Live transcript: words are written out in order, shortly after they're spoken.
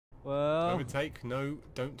Overtake. No,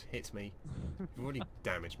 don't hit me. You've already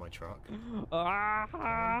damaged my truck.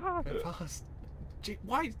 Ah! Go fast. Gee,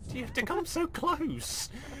 why do you have to come so close?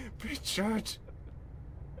 Richard!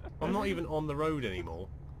 I'm not even on the road anymore.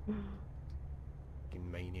 You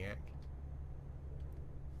maniac.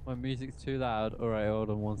 My music's too loud. Alright, hold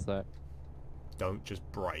on one sec. Don't just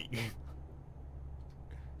brake.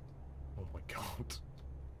 Oh my god.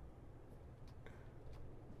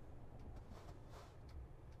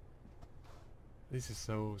 This is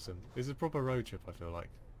so awesome. This is a proper road trip, I feel like.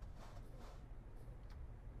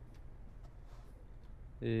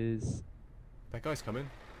 Is That guy's coming.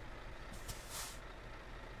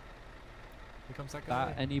 Here comes that guy.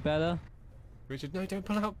 that any better? Richard, no, don't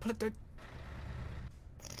pull out. Pull it, don't.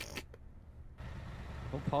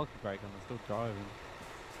 What parking brake on? I'm still driving.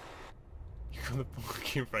 You got the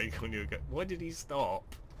parking brake on you again. Why did he stop?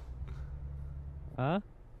 Huh?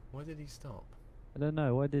 Why did he stop? I don't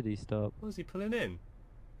know. Why did he stop? What was he pulling in?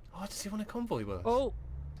 Oh, does he want a convoy with us? Oh!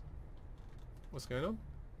 What's going on?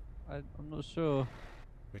 I'm not sure.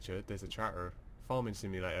 Richard, there's a tractor farming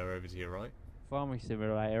simulator over to your right. Farming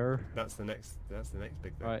simulator. That's the next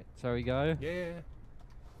big thing. Right, so we go. Yeah.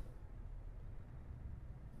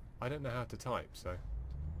 I don't know how to type, so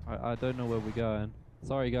I don't know where we're going.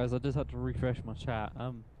 Sorry guys, I just had to refresh my chat.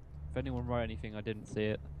 If anyone wrote anything, I didn't see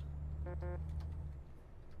it.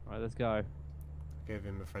 Right, let's go. I gave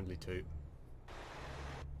him a friendly toot.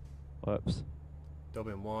 Whoops.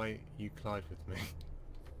 Dobbin, why you collide with me?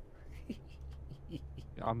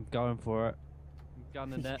 I'm going for it. I'm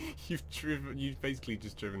gunning it. You've basically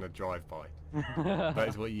just driven a drive-by. That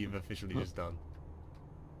is what you've officially just done.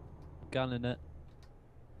 Gunning it.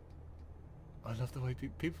 I love the way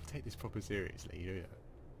people take this proper seriously, you know?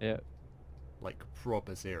 Yeah. Like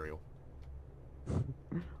proper serial. Are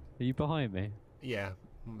you behind me? Yeah,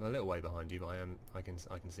 I'm a little way behind you, but I can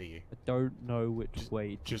see you. I don't know which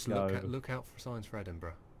way to Just go. look out for signs for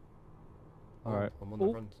Edinburgh. Alright. I'm on the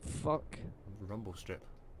run. Fuck. On the rumble strip.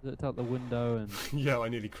 Looked out the window and... Yeah, I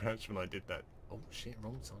nearly crashed when I did that. Oh shit,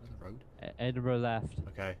 wrong side of the road. Edinburgh left.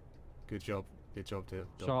 Okay. Good job. Good job, dear.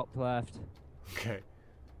 Sharp left. Okay.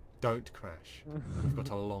 Don't crash. We've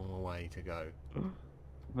got a long way to go.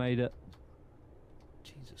 Made it.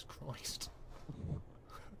 Jesus Christ.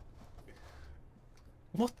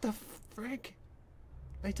 What the frick?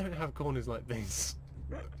 They don't have corners like this.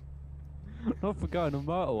 Not for going on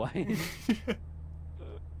motorway.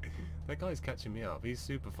 That guy's catching me up. He's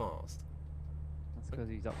super fast. That's because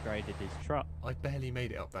he's upgraded his truck. I barely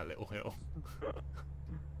made it up that little hill.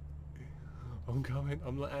 I'm going.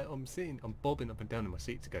 I'm bobbing up and down in my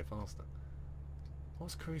seat to go faster.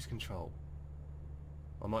 What's cruise control?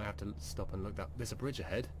 I might have to stop and look that. There's a bridge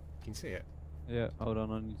ahead. Can you see it? Yeah, hold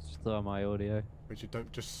on, I need to start my audio. Richard,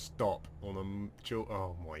 don't just stop on a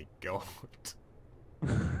oh my god.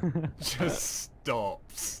 Just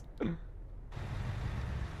stops.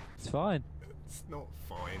 It's fine. It's not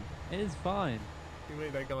fine. It is fine. You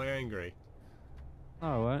made that guy angry.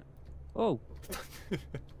 Alright. Oh!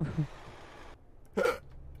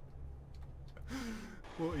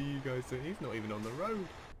 What are you guys doing? He's not even on the road.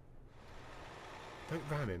 Don't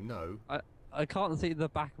ram him, no. I can't see the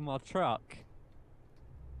back of my truck.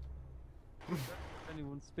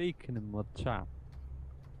 Anyone speaking in my chat?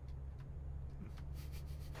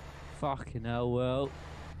 Fucking hell, well.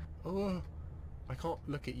 Oh, I can't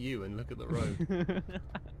look at you and look at the road.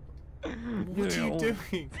 What are you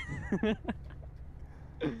doing?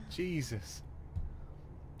 Jesus.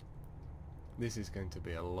 This is going to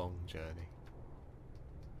be a long journey.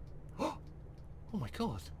 Oh my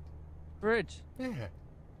god. Bridge! Yeah.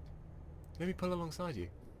 Let me pull alongside you.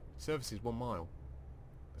 Service is 1 mile.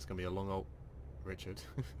 That's going to be a long old... Richard.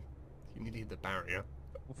 You need to hit the barrier.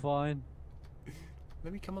 Fine.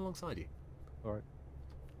 Let me come alongside you. Alright.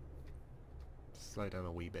 Slow down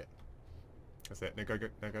a wee bit. That's it. Now go,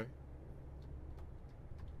 now go.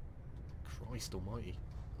 Christ almighty.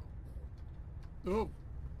 Oh!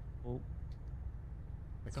 Oh.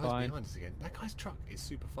 The It's guy's fine. behind us again. That guy's truck is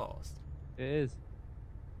super fast. It is.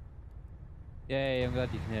 Yay, I'm glad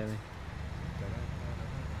you can hear me.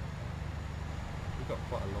 We've got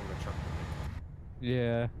quite a longer truck than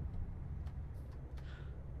Yeah.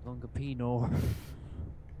 Longer Pinot.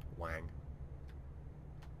 Wang.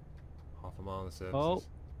 Half a mile of Oh! services.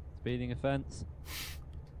 Speeding offence.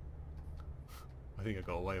 I think I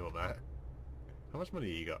got away with that. How much money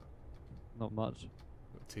you got? Not much.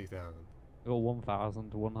 2,000. I got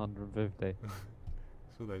 1,150.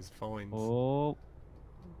 Saw those fines. Oh!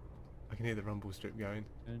 I can hear the rumble strip going.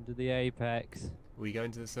 Going to the apex. Are we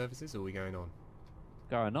going to the services or are we going on?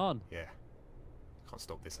 Going on. Yeah. Can't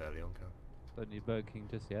stop this early on, can I? Don't need Burger King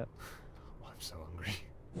just yet. I'm so hungry.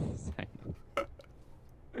 Same.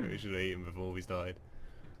 We should have eaten before we started.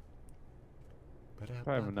 I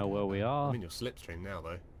don't even know where we are. I'm in your slipstream now,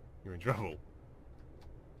 though. You're in trouble.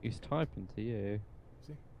 He's typing to you. Is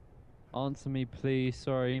he? Answer me, please.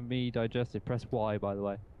 Sorry, me digestive. Press Y, by the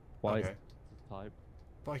way. Y is Okay. type.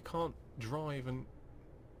 But I can't drive and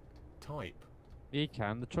type. You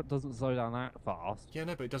can. The truck doesn't slow down that fast. Yeah,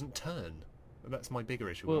 no, but it doesn't turn. That's my bigger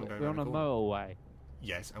issue. Well, I'm going we're around on a the corner. motorway.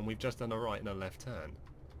 Yes, and we've just done a right and a left turn.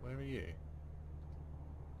 Where are you?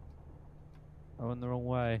 I'm on the wrong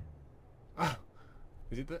way. Oh,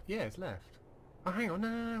 is it the... Yeah, it's left. Oh, hang on.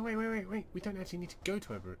 No, wait. We don't actually need to go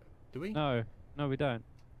to Everett, do we? No, we don't.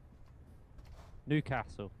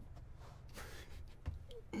 Newcastle.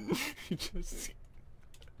 You just...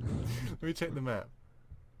 Let me check the map.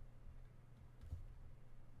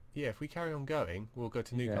 Yeah, if we carry on going, we'll go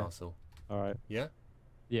to Yeah. Newcastle. Alright. Yeah?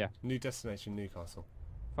 Yeah. New destination, Newcastle.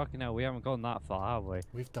 Fucking hell, we haven't gone that far, have we?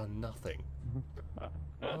 We've done nothing.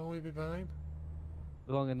 Will we be fine?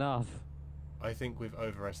 Long enough. I think we've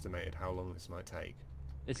overestimated how long this might take.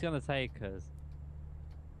 It's gonna take us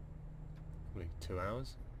Probably 2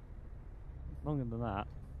 hours. longer than that.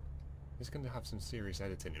 It's going to have some serious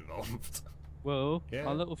editing involved. Well, Yeah.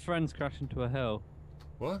 our little friend's crashed into a hill.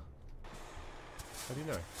 What? How do you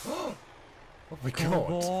know? Oh my Come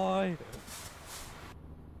god! on, boy!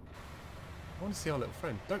 I want to see our little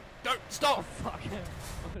friend. Don't stop! Fuck him!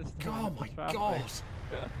 Oh my god!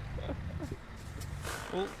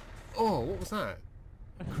 Oh, Oh, what was that?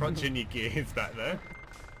 Crunching your gears back there.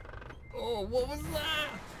 Oh, what was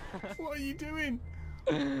that? What are you doing?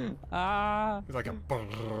 ah! It's like a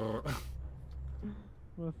brrrr.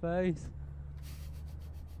 My face.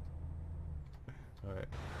 Alright.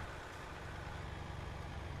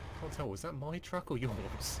 Can't tell, was that my truck or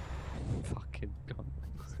yours? Fucking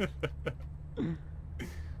gone.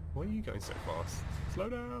 Why are you going so fast? Slow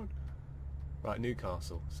down! Right,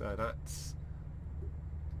 Newcastle. So that's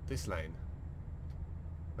this lane,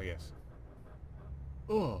 I guess.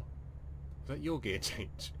 Oh! Is that your gear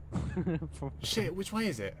change? Shit, which way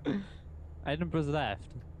is it? Edinburgh's left.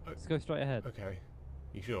 Let's go straight ahead. Okay.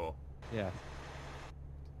 You sure? Yeah.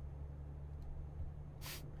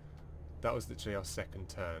 That was literally our second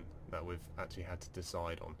turn that we've actually had to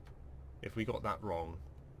decide on. If we got that wrong...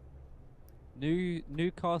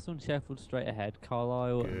 Newcastle and Sheffield straight ahead.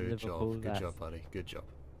 Carlisle and Good Liverpool job, left. good job, buddy. Good job.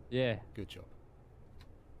 Yeah, Good job.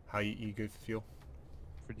 How you good for fuel?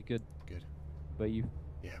 pretty good. Good. But you?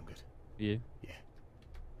 Yeah, I'm good. You? Yeah.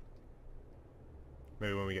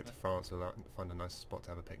 Maybe when we get to France we'll find a nice spot to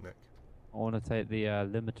have a picnic. I want to take the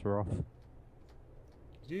limiter off.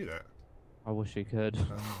 Did you do that? I wish you could.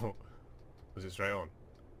 Oh. Was it straight on?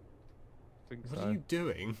 Think What so. are you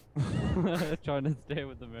doing? Trying to steer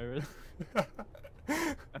with the mirrors.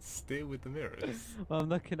 Steer with the mirrors. Well, I'm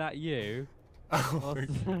looking at you. Oh,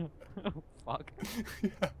 Oh, fuck.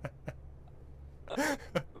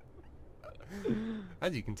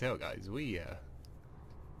 As you can tell, guys, we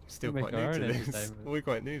still We quite make our new to own this. entertainment. We're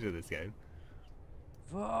quite new to this game.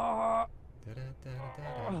 Fuck.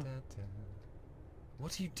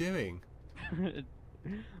 What are you doing?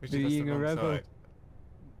 We should Being press the a wrong rebel.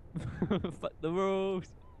 side. Fuck the rules.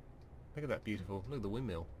 Look at that beautiful. Look at the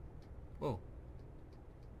windmill. Whoa.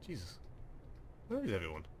 Jesus. Where is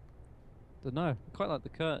everyone? Don't know. I quite like the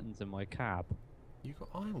curtains in my cab.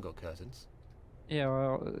 I haven't got curtains. Yeah,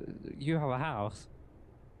 well, you have a house.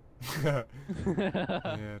 Yeah,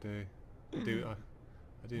 I do.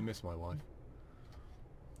 I do miss my wife.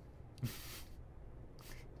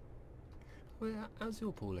 Well, how's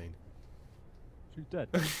your Pauline? She's dead.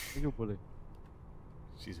 You're bully.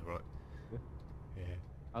 She's alright. Yeah. Yeah.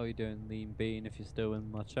 How are you doing, Lean Bean, if you're still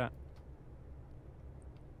in my chat?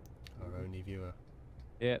 Our only viewer.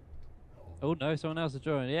 Yep. Oh no, someone else has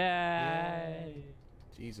joined. Yay! Yay.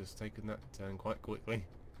 Jesus, taking that turn quite quickly.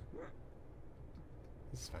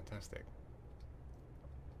 This is fantastic.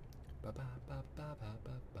 Ba ba ba ba ba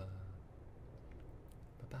ba ba.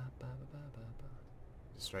 Ba ba ba ba ba ba ba.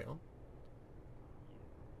 Straight on.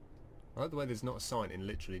 I like the way there's not a sign in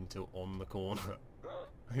literally until on the corner.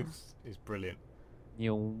 it's brilliant.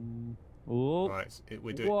 Yum. Oh, Right,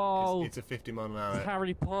 we're doing. Whoa. It's a 50 mile an hour. it's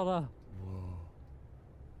Harry Potter. Whoa.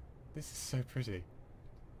 This is so pretty.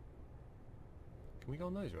 Can we go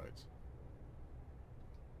on those roads?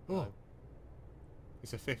 Oh. No.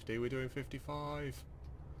 It's a 50, we're doing 55.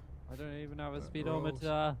 I don't even have a That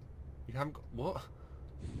speedometer. You haven't got... What?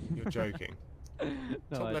 You're joking.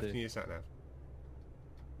 No, Top I left do. in your sat nav.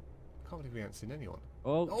 Can't believe we haven't seen anyone.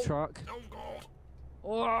 Oh, Oh. truck. Oh god!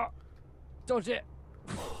 Oh, dodge it.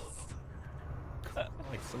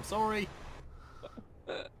 Christ, I'm sorry!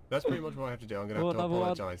 That's pretty much what I have to do. I'm going to have to Another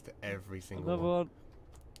one. apologise to every single Another one.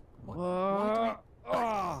 one.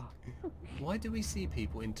 Why why do we see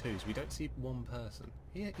people in twos? We don't see one person.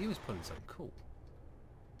 He was pulling something cool.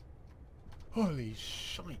 Holy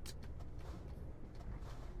shite.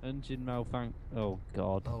 Engine malfunction. Oh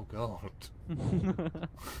god. Oh god.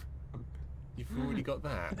 You've already got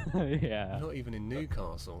that? Yeah. Not even in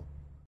Newcastle.